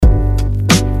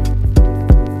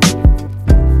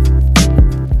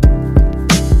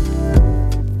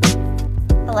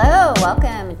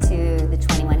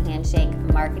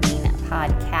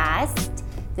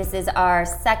is our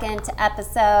second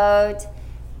episode.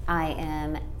 I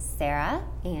am Sarah,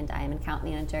 and I am an account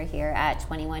manager here at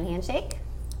 21 Handshake.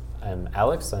 I'm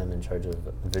Alex. I'm in charge of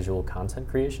visual content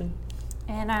creation.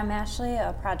 And I'm Ashley,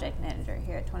 a project manager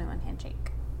here at 21 Handshake.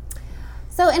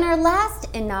 So in our last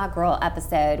inaugural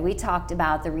episode, we talked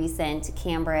about the recent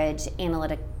Cambridge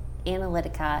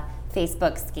Analytica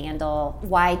Facebook scandal,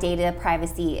 why data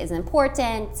privacy is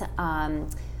important,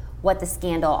 what the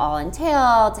scandal all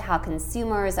entailed, how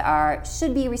consumers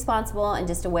should be responsible and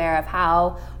just aware of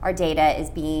how our data is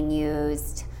being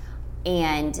used.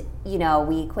 And,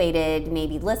 we equated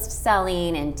maybe list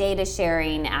selling and data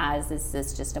sharing as this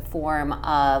is just a form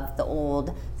of the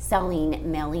old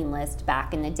selling mailing list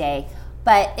back in the day.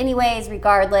 But anyways,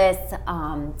 regardless,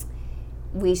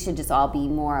 we should just all be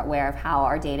more aware of how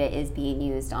our data is being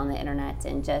used on the internet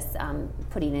and just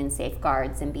putting in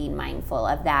safeguards and being mindful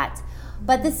of that.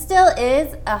 But this still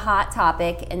is a hot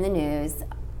topic in the news.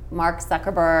 Mark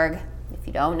Zuckerberg, if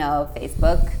you don't know,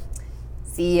 Facebook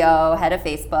CEO, head of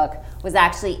Facebook, was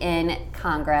actually in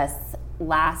Congress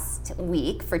last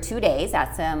week for 2 days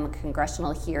at some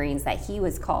congressional hearings that he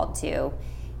was called to.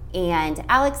 And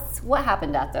Alex, what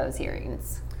happened at those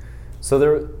hearings? So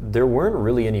there weren't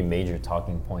really any major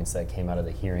talking points that came out of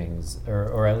the hearings,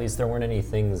 or at least there weren't any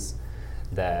things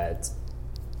that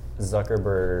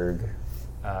Zuckerberg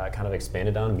kind of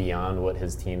expanded on beyond what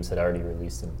his teams had already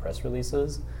released in press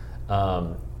releases.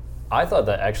 I thought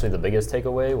that actually the biggest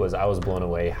takeaway was I was blown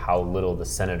away how little the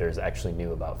senators actually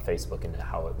knew about Facebook and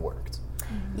how it worked.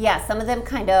 Yeah, some of them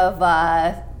kind of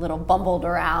little bumbled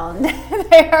around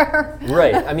there.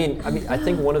 Right. I mean, I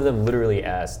think one of them literally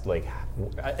asked,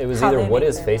 it was either what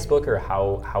is Facebook or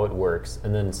how it works,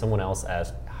 and then someone else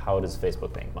asked, how does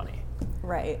Facebook make money?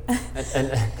 Right.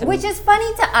 And Which is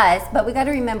funny to us, but we got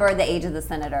to remember the age of the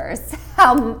senators,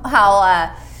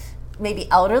 how maybe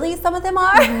elderly some of them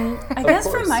are. Mm-hmm. I guess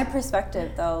from my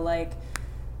perspective, though,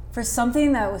 for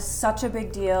something that was such a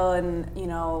big deal and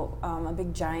a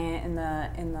big giant in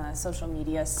the social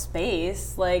media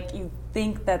space, you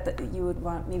think that you would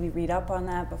want maybe read up on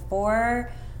that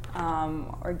before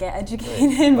or get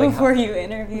educated before you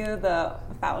interview the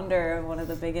founder of one of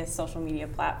the biggest social media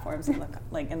platforms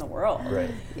in the world. Right.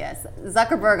 Yes,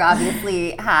 Zuckerberg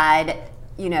obviously had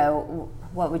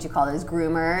what would you call those,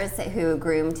 groomers who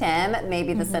groomed him.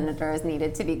 Maybe the senators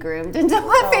needed to be groomed into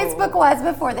what Facebook was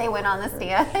before they went on the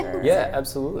stand. Sure. Yeah,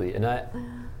 absolutely. And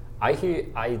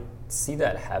I see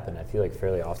that happen, I feel like,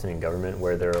 fairly often in government,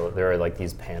 where there are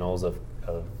these panels of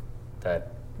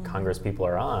that Congress people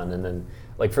are on, and then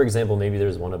for example, maybe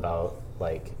there's one about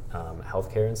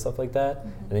healthcare and stuff like that,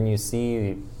 and then you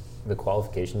see the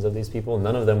qualifications of these people.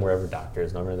 None of them were ever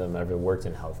doctors. None of them ever worked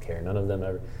in healthcare. None of them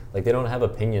ever, they don't have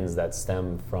opinions that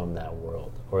stem from that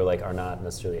world, or are not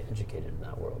necessarily educated in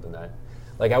that world. And that,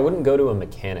 I wouldn't go to a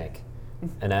mechanic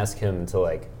and ask him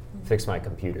to fix my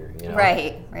computer.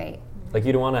 Right.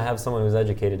 You'd want to have someone who's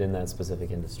educated in that specific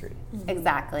industry.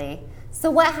 Exactly. So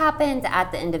what happened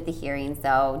at the end of the hearings,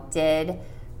 though? Did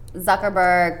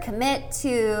Zuckerberg commit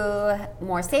to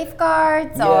more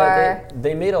safeguards, or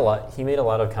they made a lot. He made a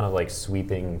lot of kind of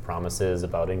sweeping promises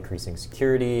about increasing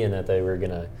security, and that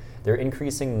they're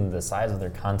increasing the size of their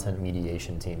content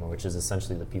mediation team, which is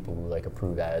essentially the people who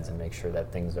approve ads and make sure that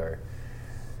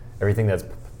everything that's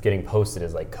getting posted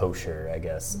is kosher, I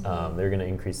guess. Mm-hmm. They're going to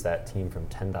increase that team from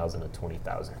 10,000 to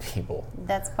 20,000 people.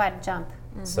 That's quite a jump.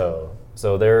 Mm-hmm.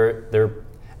 So they're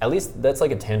at least that's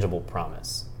a tangible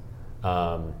promise.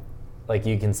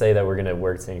 You can say that we're going to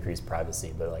work to increase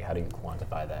privacy, but how do you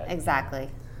quantify that? Exactly.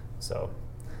 So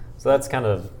that's kind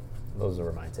of, those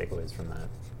were my takeaways from that.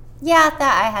 Yeah,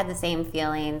 that I had the same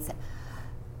feelings.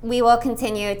 We will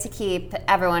continue to keep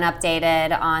everyone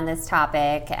updated on this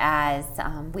topic as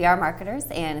we are marketers,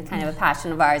 and kind of a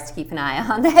passion of ours to keep an eye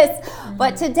on this. Mm-hmm.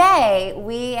 But today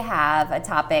we have a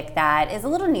topic that is a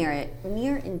little near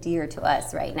and dear to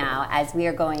us right now, as we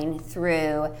are going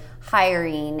through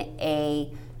hiring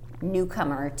a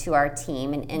newcomer to our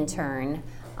team, an intern.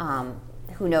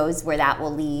 Who knows where that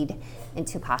will lead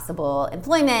into possible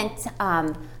employment.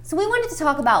 So we wanted to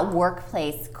talk about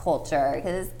workplace culture,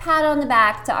 because pat on the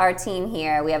back to our team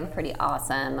here. We have a pretty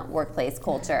awesome workplace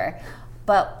culture.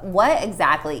 But what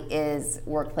exactly is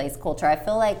workplace culture? I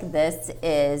feel like this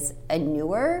is a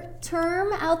newer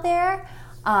term out there.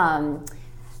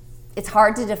 It's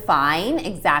hard to define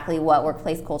exactly what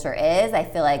workplace culture is. I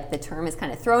feel like the term is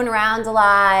kind of thrown around a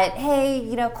lot.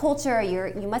 Hey, culture,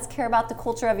 you must care about the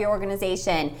culture of your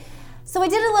organization. So I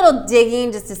did a little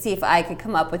digging just to see if I could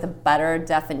come up with a better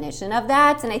definition of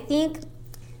that. And I think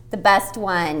the best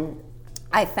one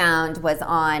I found was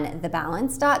on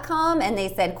thebalance.com, and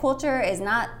they said culture is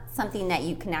not something that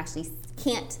you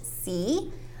can't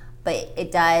see, but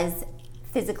it does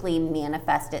physically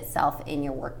manifest itself in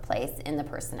your workplace, in the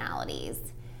personalities.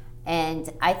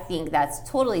 And I think that's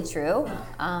totally true.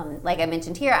 Like I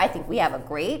mentioned here, I think we have a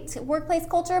great workplace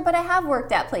culture, but I have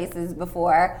worked at places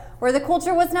before where the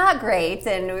culture was not great,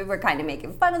 and we were kind of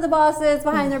making fun of the bosses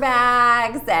behind their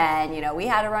backs, and we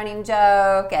had a running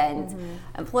joke, and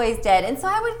employees did. And so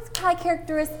I would kind of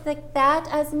characteristic that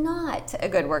as not a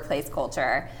good workplace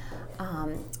culture.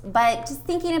 But just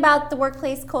thinking about the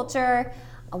workplace culture,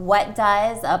 what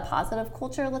does a positive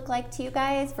culture look like to you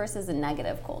guys versus a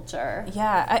negative culture?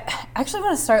 Yeah, I actually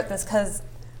want to start this because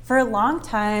for a long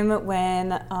time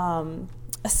when,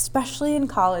 especially in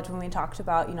college, when we talked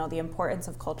about, the importance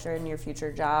of culture in your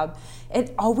future job,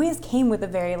 it always came with a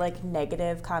very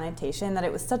negative connotation that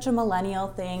it was such a millennial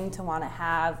thing to want to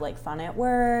have fun at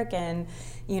work and,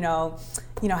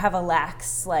 have a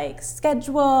lax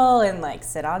schedule and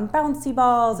sit on bouncy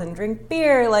balls and drink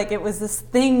beer. It was this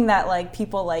thing that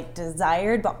people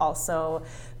desired, but also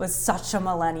was such a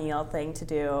millennial thing to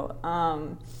do.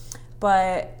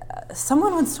 But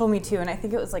someone once told me too, and I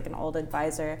think it was an old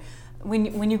advisor,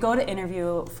 when you go to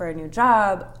interview for a new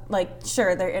job,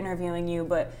 sure, they're interviewing you,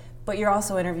 but you're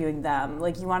also interviewing them.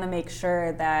 You want to make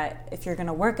sure that if you're going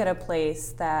to work at a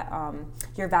place that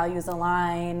your values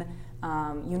align,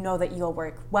 that you'll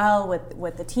work well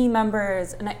with the team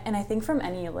members. And I think from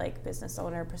any business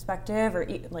owner perspective or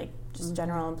just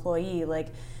general employee,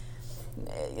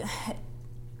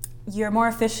 you're more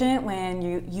efficient when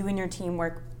you and your team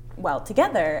work well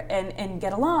together and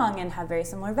get along and have very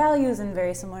similar values and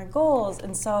very similar goals.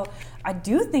 And so I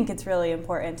do think it's really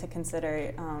important to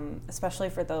consider, especially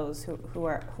for those who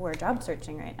are job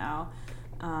searching right now.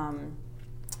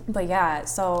 But yeah,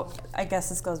 so I guess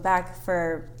this goes back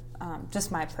for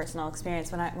just my personal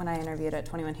experience. When I interviewed at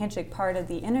 21 Handshake, part of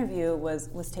the interview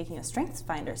was taking a Strengths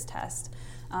Finders test.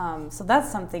 So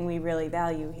that's something we really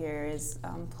value here is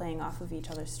playing off of each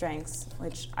other's strengths,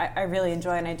 which I really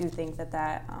enjoy, and I do think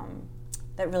that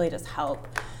really does help,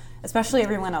 especially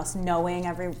everyone else knowing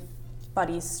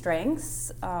everybody's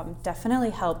strengths definitely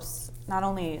helps not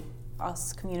only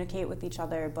us communicate with each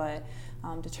other, but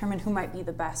determine who might be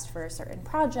the best for a certain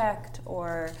project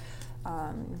or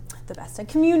the best at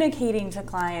communicating to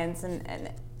clients,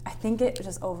 and I think it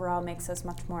just overall makes us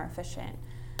much more efficient.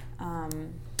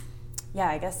 Yeah,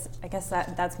 I guess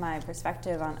that's my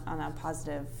perspective on a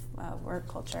positive work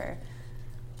culture.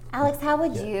 Alex, how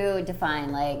would you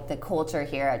define the culture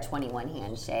here at 21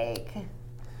 Handshake?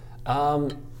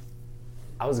 The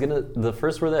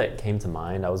first word that came to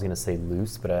mind, I was gonna say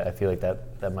loose, but I feel like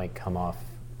that might come off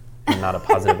in not a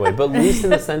positive way, but loose in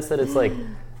the sense that it's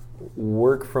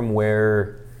work from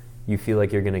where you feel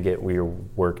like you're gonna get your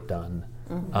work done.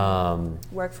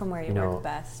 Mm-hmm. Work from where you work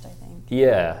best, I think.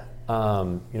 Yeah.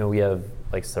 We have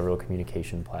several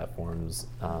communication platforms.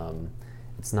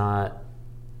 It's not.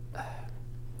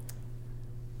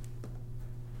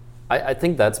 I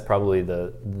think that's probably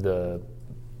the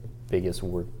biggest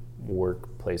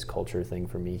workplace culture thing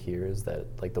for me here is that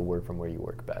the work from where you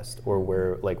work best, or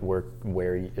where work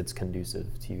where it's conducive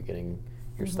to you getting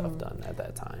your stuff done at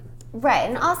that time. Right,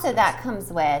 and also that comes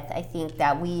with, I think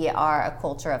that we are a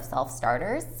culture of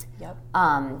self-starters. Yep.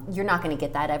 You're not going to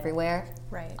get that everywhere.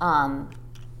 Right.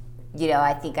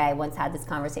 I think I once had this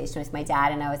conversation with my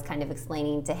dad, and I was kind of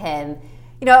explaining to him,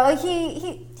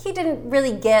 he didn't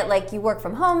really get you work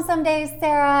from home some days,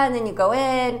 Sarah, and then you go in.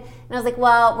 And I was like,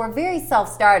 well, we're very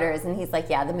self-starters. And he's like,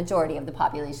 yeah, the majority of the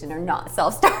population are not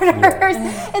self-starters.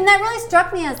 Yeah. And that really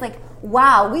struck me as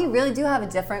wow, we really do have a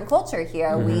different culture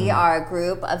here. Mm-hmm. We are a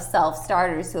group of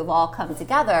self-starters who have all come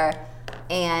together.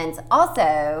 And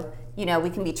also, we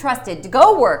can be trusted to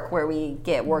go work where we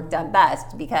get work done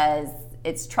best because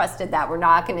it's trusted that we're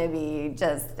not going to be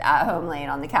just at home laying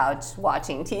on the couch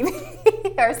watching TV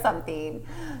or something.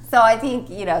 So I think,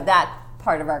 that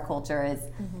part of our culture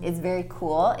is very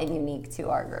cool and unique to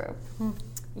our group.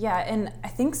 Yeah, and I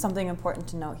think something important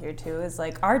to note here too is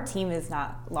our team is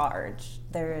not large.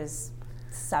 There is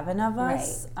 7 of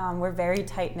us. Right. We're very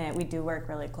tight-knit. We do work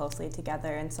really closely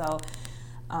together. And so,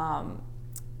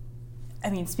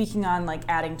 speaking on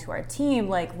adding to our team,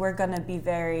 we're going to be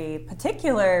very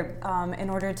particular in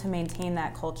order to maintain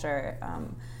that culture.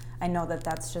 I know that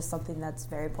that's just something that's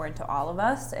very important to all of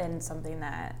us and something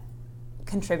that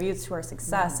contributes to our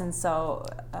success. And so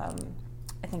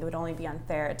I think it would only be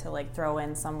unfair to throw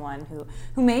in someone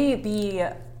who may be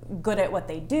good at what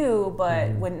they do,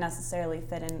 but wouldn't necessarily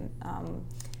fit in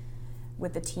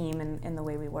with the team and the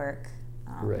way we work.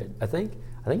 Right. I think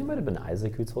it might have been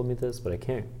Isaac who told me this, but I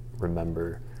can't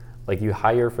remember. You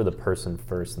hire for the person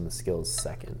first and the skills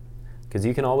second. because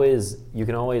you can always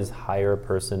hire a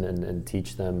person and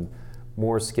teach them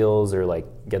more skills, or like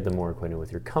get them more acquainted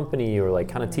with your company, or like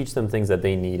kind of teach them things that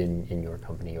they need in your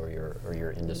company or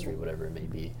your industry, whatever it may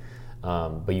be.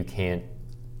 But you can't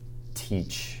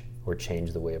teach or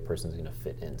change the way a person's going to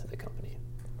fit into the company.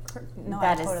 No,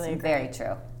 That I totally is agree. very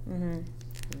true.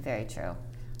 Very true.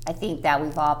 I think that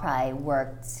we've all probably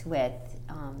worked with,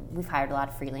 we've hired a lot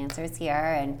of freelancers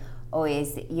here, and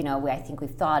always, I think we've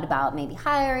thought about maybe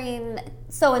hiring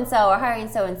so-and-so or hiring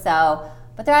so-and-so,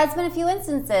 but there has been a few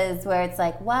instances where it's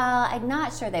like, well, I'm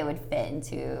not sure they would fit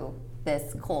into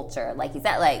this culture. Like you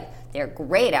said, like they're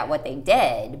great at what they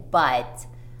did, but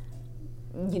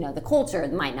the culture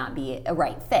might not be a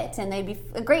right fit, and they'd be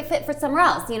a great fit for somewhere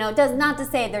else. It does not to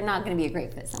say they're not going to be a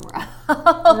great fit somewhere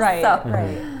else. Right, So,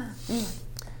 right.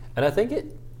 And I think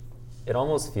it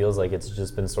almost feels like it's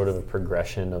just been sort of a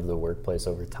progression of the workplace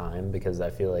over time, because I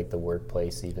feel like the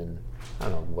workplace, even, I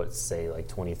don't know, like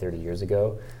 20, 30 years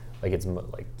ago, like it's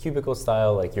like cubicle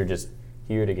style, like you're just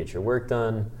here to get your work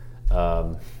done,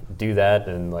 do that,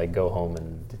 and like go home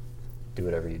and do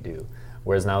whatever you do.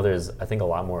 Whereas now there's, I think, a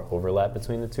lot more overlap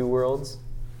between the two worlds.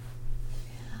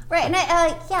 right, and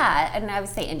and I would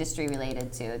say industry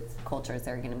related too. Cultures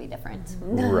are going to be different.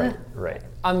 Right.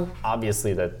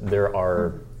 Obviously that there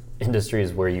are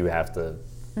industries where you have to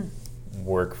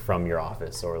work from your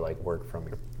office, or like work from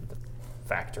your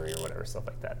factory or whatever, stuff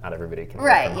like that. Not everybody can work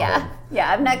Right, from yeah. home.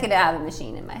 Yeah, I'm not going to have a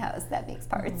machine in my house that makes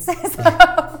parts. So.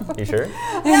 You sure?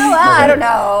 I don't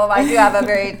know. I do have a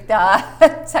very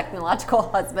technological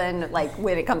husband, like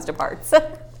when it comes to parts. So.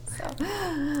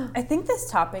 I think this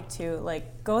topic too,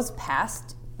 like, goes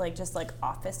past like just like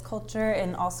office culture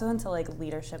and also into like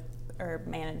leadership or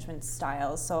management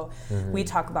styles. So we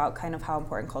talk about kind of how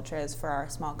important culture is for our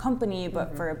small company,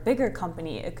 but for a bigger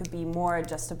company, it could be more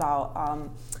just about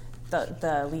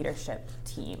the leadership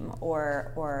team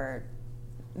or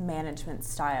management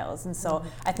styles. And so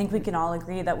I think we can all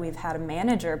agree that we've had a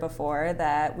manager before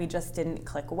that we just didn't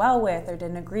click well with, or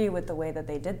didn't agree with the way that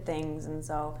they did things. And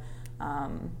so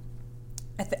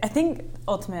I think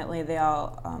ultimately they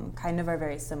all kind of are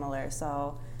very similar.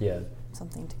 So Yeah.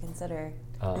 something to consider.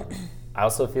 I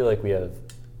also feel like we have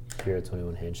here at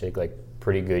 21 Handshake like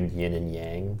pretty good yin and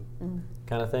yang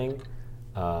kind of thing.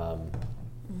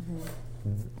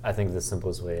 I think the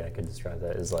simplest way I could describe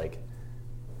that is like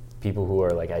people who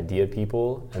are like idea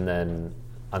people, and then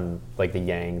like the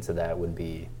yang to that would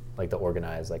be like the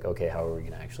organized, like, okay, how are we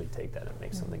going to actually take that and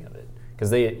make something of it?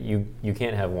 Because you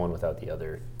can't have one without the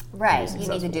other. Right, you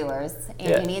need the doers, and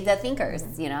Yeah. you need the thinkers,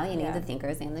 you need the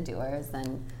thinkers and the doers,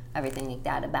 and everything like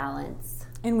that, a balance.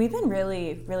 And we've been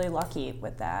really, really lucky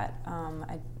with that.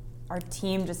 Our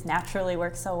team just naturally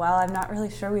works so well. I'm not really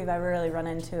sure we've ever really run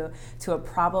into a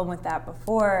problem with that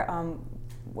before.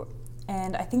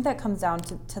 And I think that comes down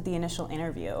to the initial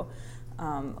interview.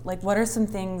 Like, what are some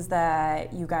things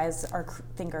that you guys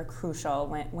think are crucial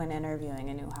when interviewing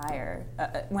a new hire,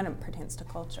 when it pertains to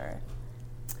culture?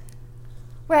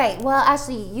 Right, well,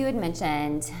 actually, you had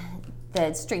mentioned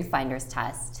the Strength Finders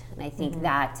test, and I think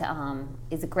that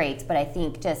is great, but I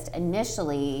think just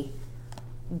initially,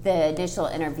 the initial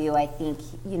interview, I think,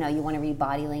 you want to read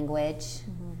body language,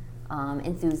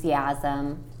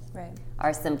 enthusiasm, Right.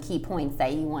 are some key points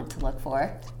that you want to look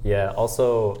for. Yeah,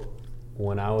 also,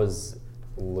 when I was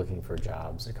looking for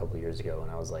jobs a couple years ago,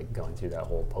 and I was like going through that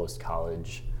whole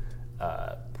post-college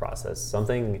process,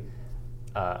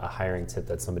 a hiring tip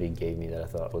that somebody gave me that I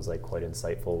thought was like quite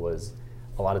insightful was,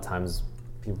 a lot of times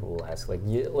people will ask like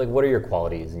what are your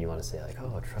qualities, and you want to say like,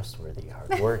 oh, trustworthy,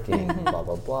 hardworking, blah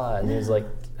blah blah,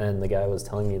 and the guy was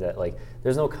telling me that like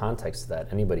there's no context to that.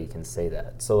 Anybody can say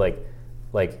that. So like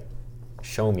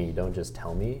show me, don't just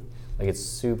tell me. Like, it's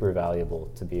super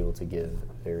valuable to be able to give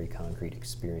very concrete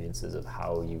experiences of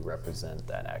how you represent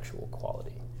that actual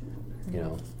quality,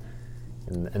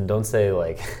 and don't say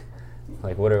like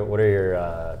what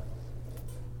are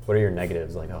your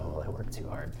negatives, like, oh, I work too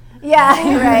hard.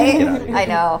 Yeah, right. Get out of here. I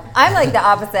know. I'm like the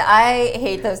opposite. I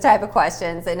hate those type of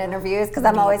questions in interviews because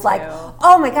I'm always like, too.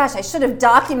 oh my gosh, I should have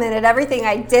documented everything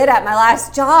I did at my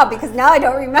last job because now I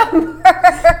don't remember.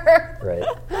 Right.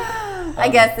 I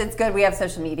guess it's good we have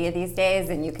social media these days,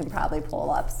 and you can probably pull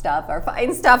up stuff or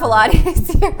find stuff a lot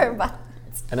easier. But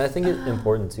And I think it's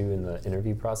important too in the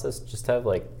interview process just to have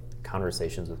like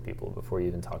conversations with people before you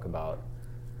even talk about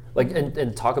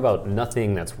and talk about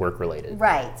nothing that's work related.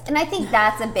 right, and I think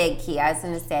that's a big key. I was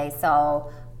going to say,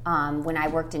 so when I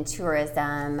worked in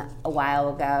tourism a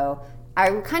while ago, I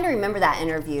kind of remember that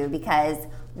interview because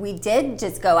we did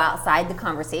just go outside the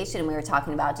conversation. We were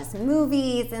talking about just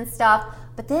movies and stuff.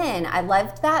 But then I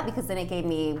loved that because then it gave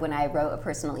me, when I wrote a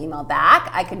personal email back,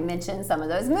 I could mention some of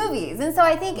those movies. And so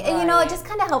I think, it just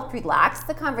kind of helped relax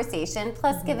the conversation,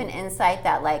 plus give an insight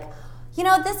that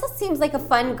this seems like a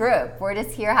fun group. We're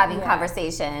just here having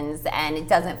conversations and it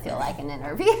doesn't feel like an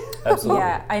interview. Absolutely.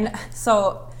 Yeah,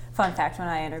 so fun fact, when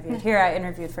I interviewed here, I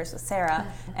interviewed first with Sarah,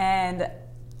 and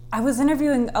I was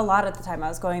interviewing a lot at the time. I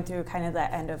was going through kind of the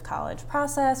end of college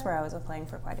process where I was applying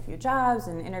for quite a few jobs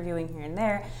and interviewing here and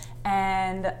there.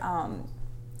 And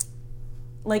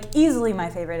easily my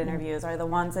favorite interviews are the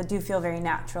ones that do feel very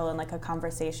natural and like a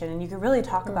conversation. And you can really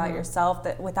talk about yourself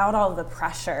without all of the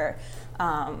pressure.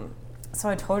 So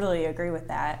I totally agree with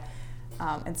that.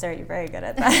 And Sarah, you're very good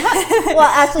at that. Well,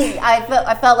 actually,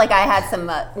 I felt like I had some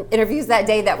interviews that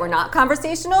day that were not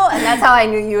conversational, and that's how I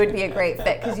knew you would be a great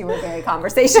fit because you were very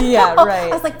conversational. Yeah,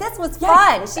 right. I was like, this was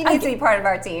fun. She needs to be part of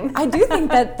our team. I do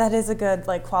think that is a good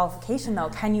qualification, though.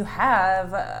 Can you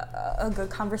have a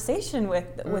good conversation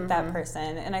with that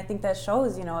person? And I think that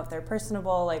shows, if they're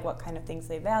personable, what kind of things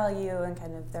they value and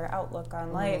kind of their outlook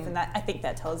on life. And I think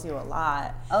that tells you a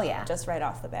lot. Oh, yeah. Just right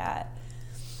off the bat.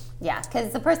 Yeah,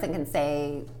 because the person can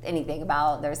say anything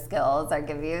about their skills or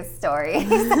give you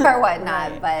stories or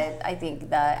whatnot, right. But I think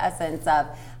the essence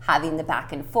of having the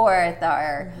back and forth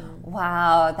or,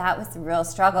 wow, that was a real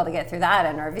struggle to get through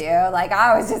that interview.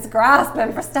 I was just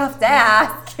grasping for stuff to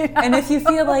ask. And if you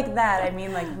feel like that,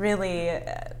 really,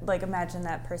 imagine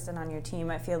that person on your team.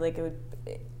 I feel like it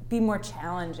would be more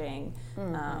challenging,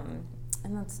 and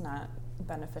that's not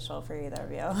beneficial for either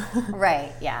of you.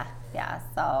 Right, yeah.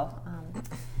 So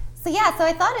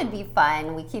I thought it'd be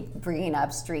fun. We keep bringing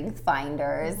up strength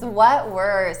finders. What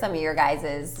were some of your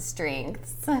guys'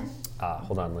 strengths?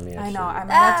 Hold on, let me actually. I know, I'm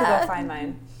about to go find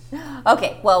mine.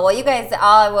 Okay, well, you guys,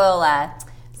 I will,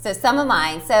 so some of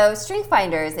mine. So strength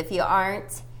finders, if you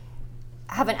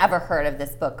haven't ever heard of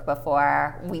this book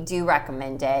before, we do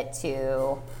recommend it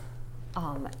to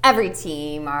every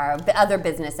team or other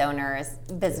business owners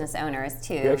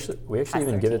too. We actually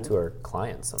even give it to our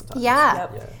clients sometimes. Yeah.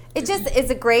 It just is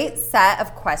a great set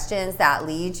of questions that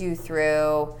lead you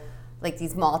through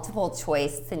these multiple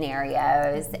choice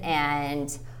scenarios.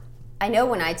 And I know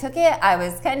when I took it, I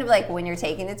was kind of when you're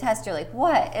taking the test, you're like,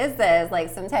 what is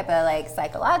this? Some type of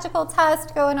psychological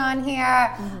test going on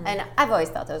here. And I've always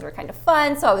thought those were kind of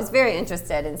fun. So I was very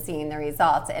interested in seeing the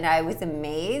results. And I was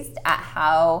amazed at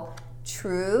how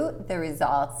true the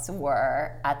results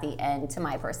were at the end to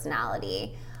my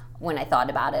personality. When I thought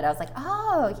about it, I was like,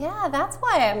 oh, yeah, that's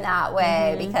why I'm that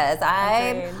way, because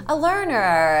I'm a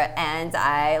learner and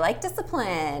I like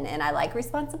discipline and I like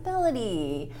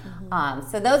responsibility.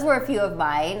 So those were a few of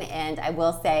mine, and I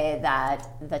will say that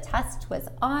the test was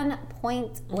on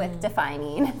point with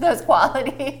defining those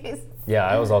qualities. Yeah,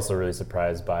 I was also really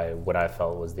surprised by what I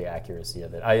felt was the accuracy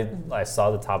of it. I saw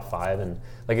the top 5, and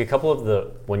a couple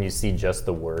of when you see just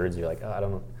the words, you're like, oh, I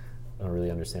don't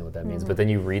really understand what that means. But then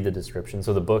you read the description.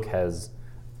 So the book has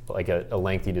a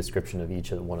lengthy description of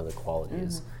each one of the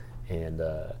qualities. And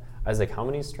I was like, how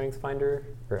many strengths are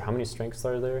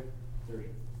there?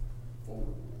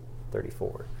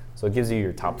 34. So it gives you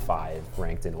your top 5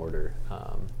 ranked in order.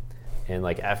 And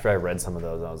after I read some of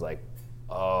those, I was like,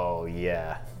 oh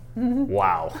yeah.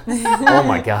 Wow. Oh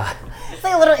my God. It's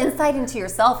a little insight into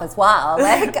yourself as well.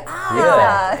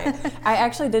 Yeah. I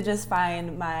actually did just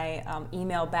find my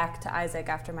email back to Isaac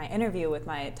after my interview with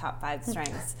my top 5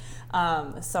 strengths.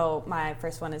 So my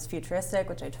first one is futuristic,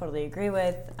 which I totally agree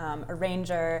with.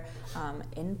 Arranger,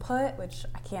 input, which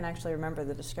I can't actually remember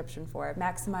the description for.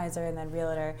 Maximizer, and then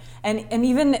realtor. And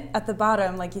even at the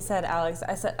bottom, like you said, Alex,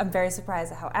 I said I'm very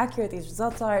surprised at how accurate these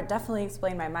results are. It definitely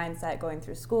explained my mindset going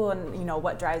through school and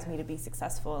what drives me to be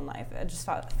successful in life. I just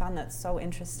found that so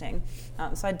interesting.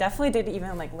 So I definitely did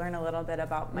even learn a little bit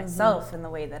about myself and the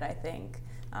way that I think,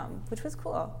 which was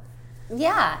cool.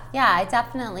 Yeah, I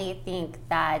definitely think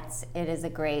that it is a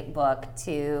great book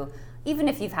to, even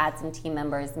if you've had some team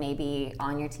members maybe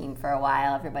on your team for a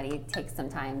while, everybody takes some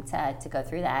time to go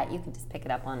through that. You can just pick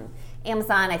it up on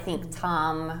Amazon. I think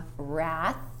Tom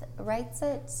Rath writes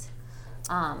it.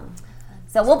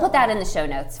 So we'll put that in the show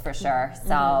notes for sure.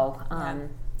 So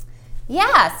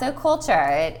so culture,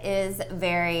 it is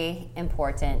very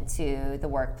important to the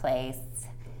workplace.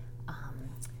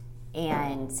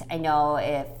 And I know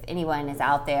if anyone is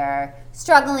out there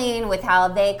struggling with how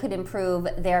they could improve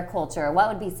their culture, what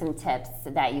would be some tips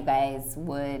that you guys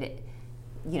would,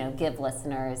 give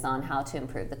listeners on how to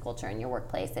improve the culture in your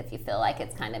workplace if you feel like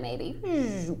it's kind of maybe?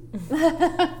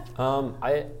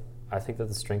 I think that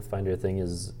the Strength Finder thing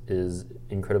is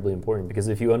incredibly important, because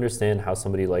if you understand how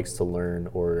somebody likes to learn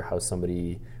or how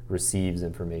somebody receives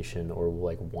information or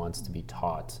like wants to be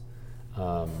taught,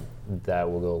 that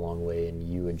will go a long way in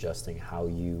you adjusting how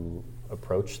you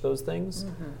approach those things.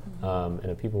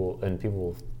 And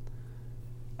people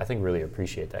I think really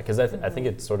appreciate that, because I think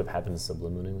it sort of happens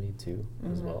subliminally too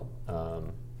as well.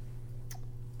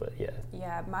 But yeah.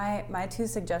 Yeah, my two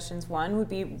suggestions, one would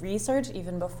be research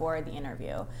even before the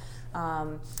interview.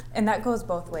 And that goes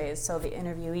both ways. So the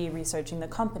interviewee researching the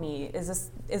company, is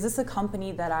this a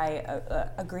company that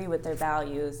I agree with their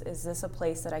values? Is this a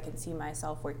place that I can see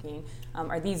myself working?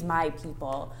 Are these my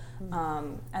people?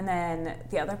 And then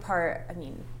the other part, I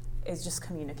mean, is just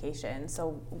communication.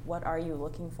 So what are you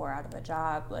looking for out of a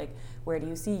job? Like, where do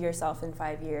you see yourself in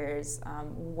 5 years?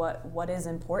 What is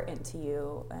important to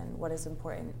you, and what is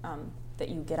important that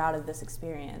you get out of this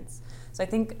experience? So I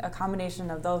think a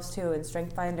combination of those two, and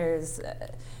Strength Finders,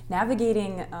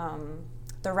 navigating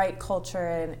the right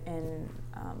culture and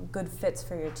good fits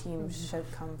for your team should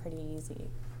come pretty easy.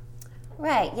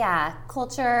 Right, yeah.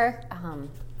 Culture,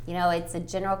 it's a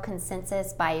general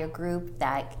consensus by your group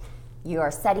that you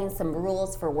are setting some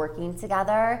rules for working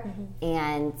together.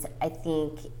 And I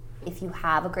think if you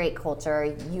have a great culture,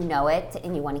 you know it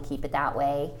and you want to keep it that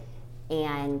way.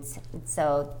 And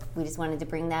so we just wanted to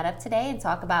bring that up today and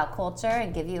talk about culture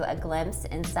and give you a glimpse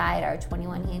inside our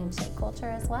 21 Handshake culture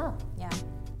as well. Yeah.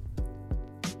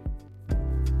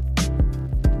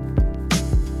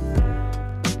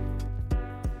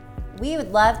 We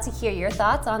would love to hear your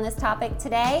thoughts on this topic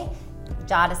today.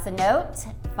 Jot us a note.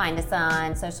 Find us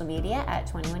on social media at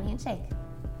 21 Handshake.